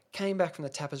restaurant, came back from the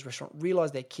tapas restaurant,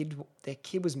 realised their kid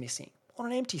was missing on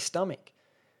an empty stomach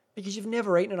because you've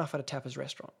never eaten enough at a tapas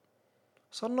restaurant.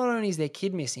 So not only is their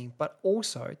kid missing, but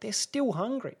also they're still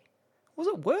hungry. Was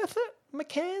it worth it,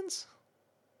 McCann's?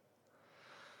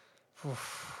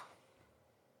 Oof.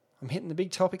 I'm hitting the big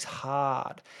topics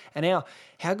hard. And now,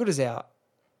 how good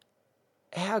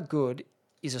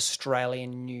is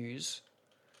Australian news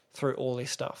through all this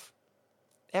stuff?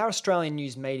 Our Australian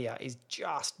news media is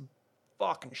just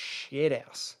fucking shit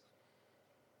house.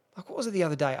 Like, what was it the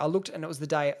other day? I looked and it was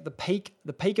the peak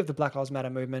of the Black Lives Matter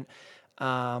movement,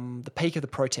 the peak of the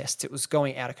protests. It was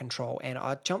going out of control. And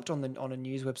I jumped on a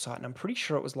news website and I'm pretty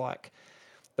sure it was like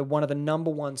the number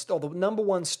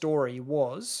one story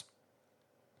was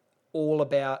all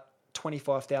about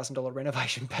 $25,000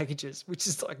 renovation packages, which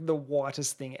is like the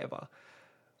whitest thing ever.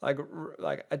 Like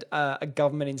a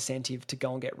government incentive to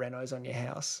go and get renos on your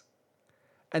house.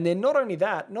 And then not only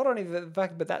the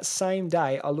fact, but that same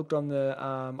day I looked on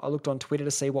Twitter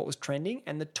to see what was trending,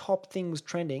 and the top thing was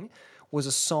trending was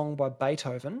a song by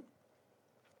Beethoven,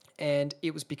 and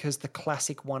it was because the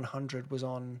Classic 100 was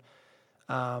on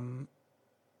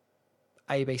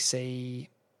ABC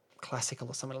Classical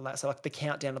or something like that. So like the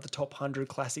countdown of the top 100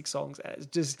 classic songs. And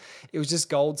it was just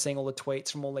gold seeing all the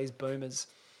tweets from all these boomers.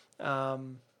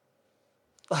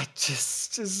 Like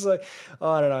just like,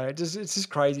 I don't know. It's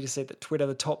just crazy to see that Twitter,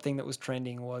 the top thing that was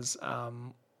trending was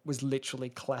literally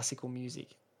classical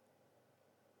music.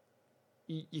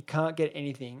 You can't get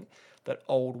anything that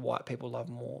old white people love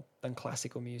more than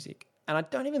classical music. And I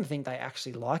don't even think they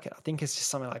actually like it. I think it's just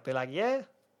something like, they're like, yeah.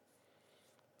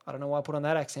 I don't know why I put on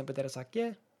that accent, but then it's like,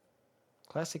 yeah,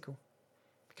 classical.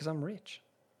 Because I'm rich.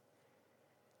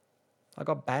 I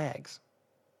got bags.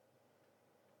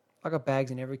 I got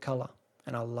bags in every colour.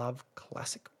 And I love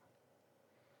classical.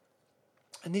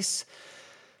 And this,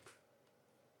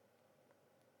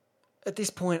 at this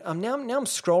point, I'm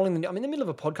scrolling. I'm in the middle of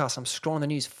a podcast. I'm scrolling the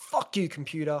news. Fuck you,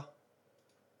 computer.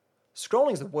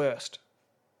 Scrolling's the worst.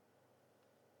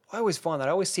 I always find that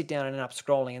I always sit down and end up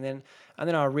scrolling, and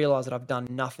then I realise that I've done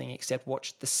nothing except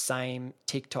watch the same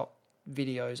TikTok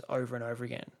videos over and over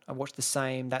again. I watch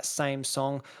that same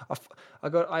song.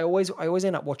 I always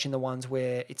end up watching the ones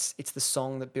where it's the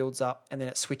song that builds up and then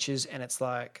it switches, and it's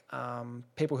like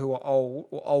people who are old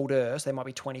or older, so they might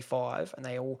be 25 and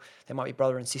they might be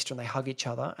brother and sister and they hug each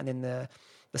other, and then the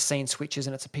scene switches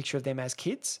and it's a picture of them as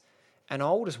kids, and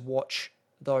I'll just watch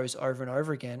those over and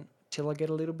over again till I get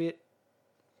a little bit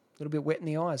wet in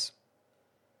the eyes.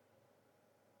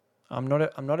 I'm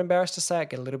not embarrassed to say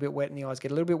it. Get a little bit wet in the eyes.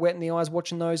 Get a little bit wet in the eyes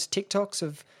watching those TikToks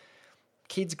of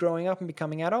kids growing up and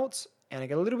becoming adults. And I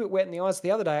get a little bit wet in the eyes.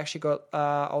 The other day, I actually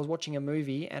I was watching a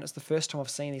movie, and it's the first time I've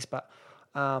seen this, but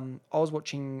I was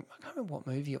watching, I can't remember what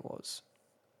movie it was.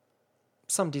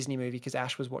 Some Disney movie, because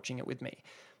Ash was watching it with me.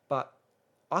 But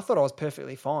I thought I was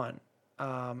perfectly fine.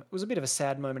 It was a bit of a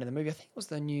sad moment in the movie. I think it was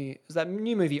that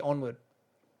new movie Onward.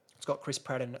 It's got Chris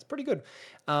Pratt in it. It's pretty good.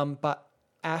 But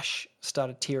Ash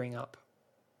started tearing up.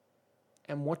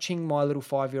 And watching my little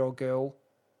 5-year-old girl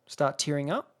start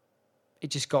tearing up, it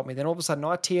just got me. Then all of a sudden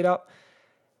I teared up,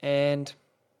 and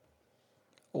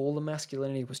all the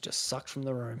masculinity was just sucked from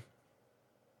the room.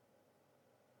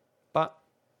 But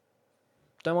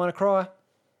don't want to cry.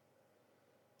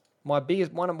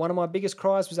 One of my biggest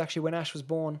cries was actually when Ash was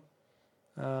born.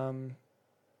 But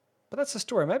that's the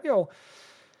story. Maybe I'll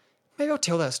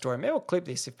tell that story. Maybe I'll clip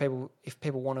this if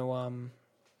people want to.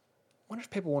 Wonder if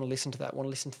people want to listen to that. Want to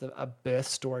listen to a birth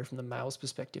story from the male's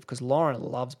perspective, because Lauren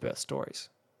loves birth stories.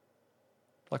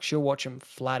 Like, she'll watch them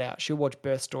flat out. She'll watch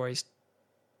birth stories.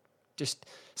 Just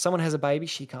someone has a baby,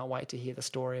 she can't wait to hear the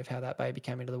story of how that baby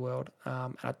came into the world.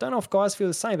 And I don't know if guys feel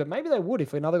the same, but maybe they would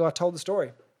if another guy told the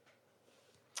story.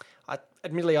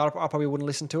 Admittedly, I probably wouldn't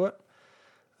listen to it,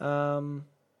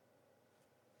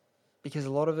 because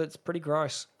a lot of it's pretty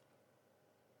gross.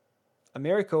 A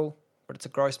miracle, but it's a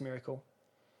gross miracle.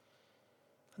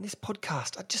 And this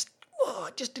podcast, I just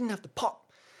didn't have the pop.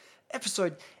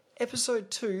 Episode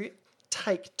 2,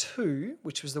 take 2,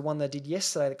 which was the one they did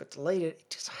yesterday that got deleted, it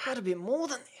just had a bit more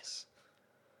than this.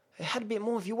 It had a bit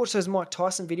more. If you watch those Mike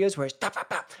Tyson videos where it's tap, tap,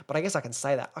 tap, but I guess I can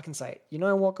say that. I can say it. You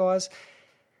know what, guys?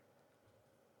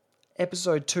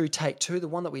 Episode 2, take 2, the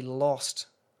one that we lost.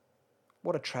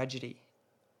 What a tragedy.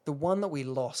 The one that we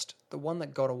lost, the one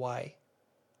that got away,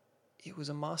 it was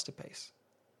a masterpiece.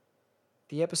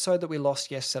 The episode that we lost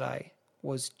yesterday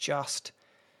was just,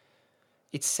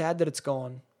 it's sad that it's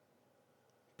gone,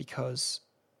 because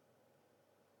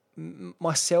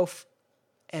myself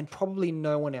and probably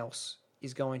no one else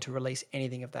is going to release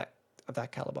anything of that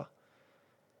caliber.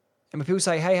 And when people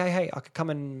say, hey, I could come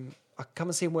and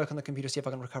see him work on the computer, see if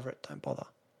I can recover it, don't bother.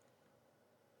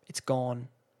 It's gone,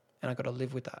 and I've got to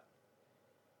live with that.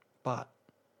 But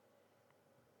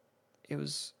it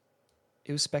was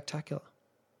spectacular.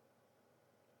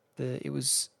 It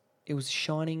was a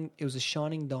shining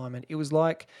diamond. It was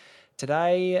like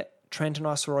today, Trent and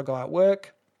I saw a guy at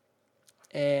work,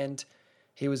 and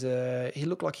he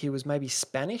looked like he was maybe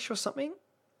Spanish or something.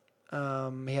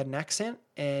 He had an accent,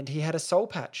 and he had a soul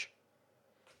patch.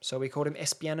 So we called him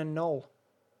Espian and Noel,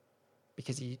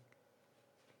 because it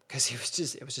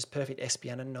was just perfect.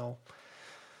 Espian and Noel.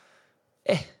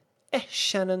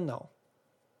 Shannon Noel.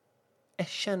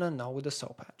 Shannon Noel with the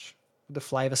soul patch, with the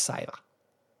flavour saver.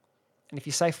 And if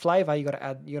you say flavour, you got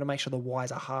to make sure the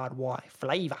Y's are hard. Y.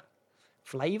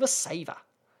 Flavour saver.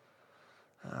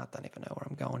 I don't even know where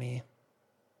I'm going here.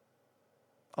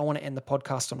 I want to end the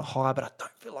podcast on a high, but I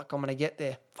don't feel like I'm going to get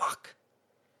there. Fuck.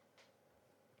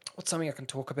 What's something I can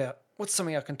talk about? What's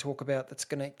something I can talk about that's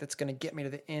gonna get me to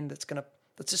the end? That's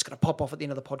just gonna pop off at the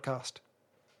end of the podcast.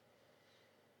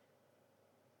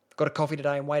 Got a coffee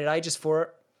today and waited ages for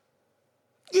it.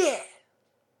 Yeah,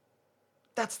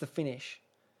 that's the finish.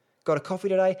 Got a coffee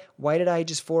today, waited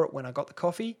ages for it. When I got the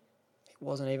coffee, it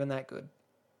wasn't even that good.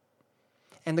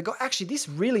 And the guy, actually, this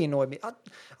really annoyed me.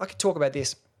 I could talk about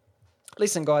this.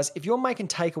 Listen, guys, if you're making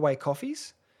takeaway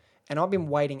coffees, and I've been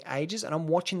waiting ages, and I'm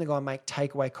watching the guy make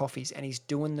takeaway coffees, and he's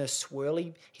doing the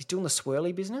swirly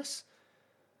business.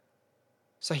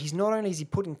 So he's not only is he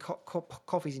putting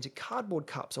coffees into cardboard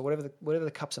cups or whatever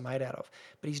the cups are made out of,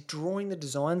 but he's drawing the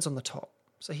designs on the top.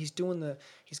 So he's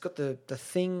got the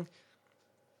thing,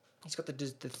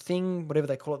 whatever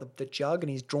they call it, the jug, and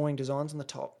he's drawing designs on the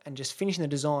top and just finishing the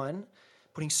design,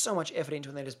 putting so much effort into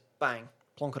it, and then just bang,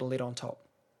 plonking a lid on top.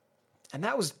 And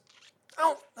that was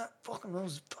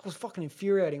fucking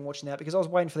infuriating watching that, because I was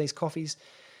waiting for these coffees,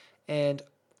 and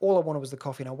all I wanted was the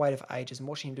coffee, and I waited for ages, and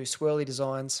watching him do swirly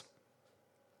designs.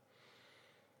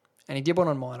 And he did one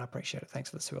on mine. I appreciate it.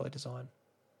 Thanks for the swirly design.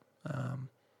 I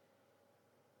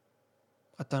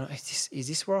don't know. Is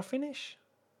this where I finish?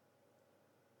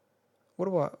 What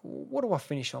do I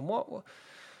finish on? What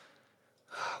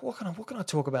can I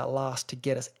talk about last to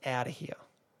get us out of here?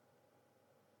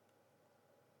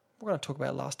 We're going to talk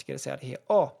about last to get us out of here.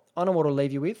 Oh, I know what I'll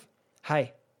leave you with.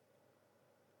 Hey,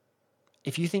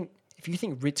 if you think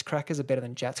Ritz crackers are better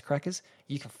than Jatz crackers,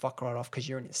 you can fuck right off, because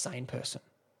you're an insane person.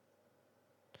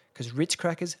 Because Ritz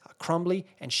crackers are crumbly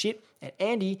and shit. And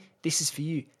Andy, this is for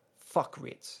you. Fuck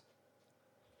Ritz.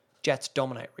 Jats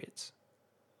dominate Ritz.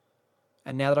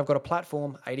 And now that I've got a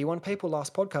platform, 81 people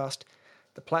last podcast,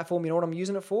 the platform, you know what I'm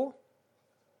using it for?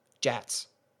 Jats.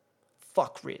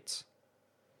 Fuck Ritz.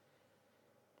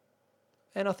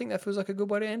 And I think that feels like a good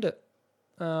way to end it.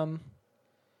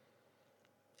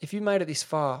 If you made it this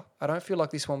far, I don't feel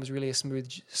like this one was really a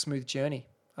smooth journey.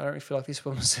 I don't really feel like this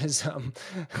one says,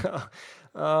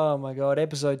 oh my God,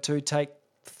 episode 2, take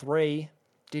 3,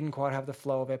 didn't quite have the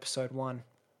flow of episode 1.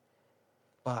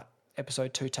 But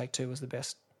episode 2, take 2 was the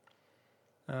best.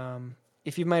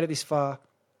 If you've made it this far,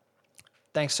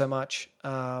 thanks so much.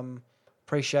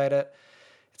 Appreciate it.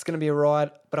 It's going to be a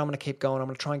ride, but I'm going to keep going. I'm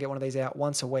going to try and get one of these out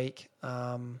once a week.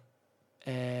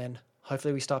 And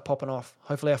hopefully we start popping off.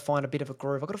 Hopefully I find a bit of a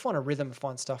groove. I've got to find a rhythm and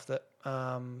find stuff that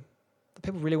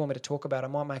people really want me to talk about. I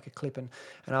might make a clip and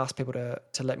ask people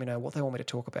to let me know what they want me to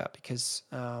talk about, because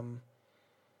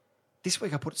this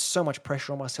week I put so much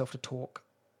pressure on myself to talk.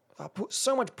 I put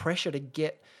so much pressure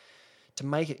to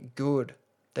make it good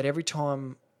that every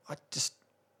time I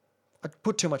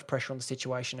put too much pressure on the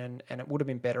situation, and it would have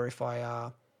been better if I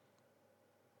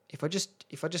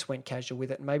just went casual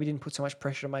with it and maybe didn't put so much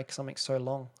pressure to make something so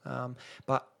long.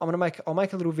 But I'll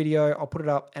make a little video, I'll put it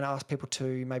up and ask people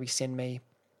to maybe send me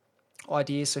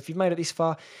ideas. So if you've made it this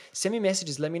far, send me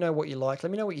messages, let me know what you liked,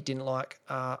 let me know what you didn't like.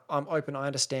 I'm open, I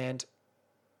understand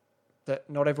that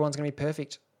not everyone's going to be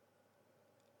perfect.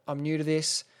 I'm new to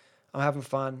this, I'm having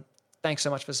fun. Thanks so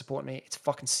much for supporting me. It's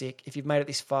fucking sick. If you've made it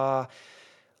this far,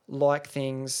 like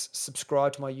things,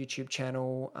 subscribe to my YouTube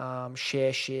channel,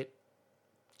 share shit.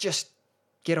 Just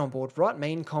get on board. Write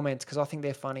mean comments because I think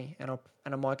they're funny, and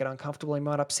I might get uncomfortable. It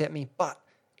might upset me, but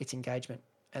it's engagement.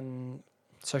 And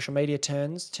social media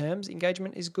terms,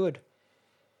 engagement is good.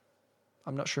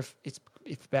 I'm not sure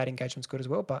if bad engagement's good as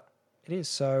well, but it is.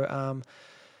 So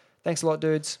thanks a lot,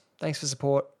 dudes. Thanks for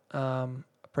support.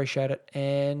 Appreciate it,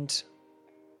 and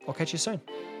I'll catch you soon.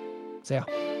 See ya.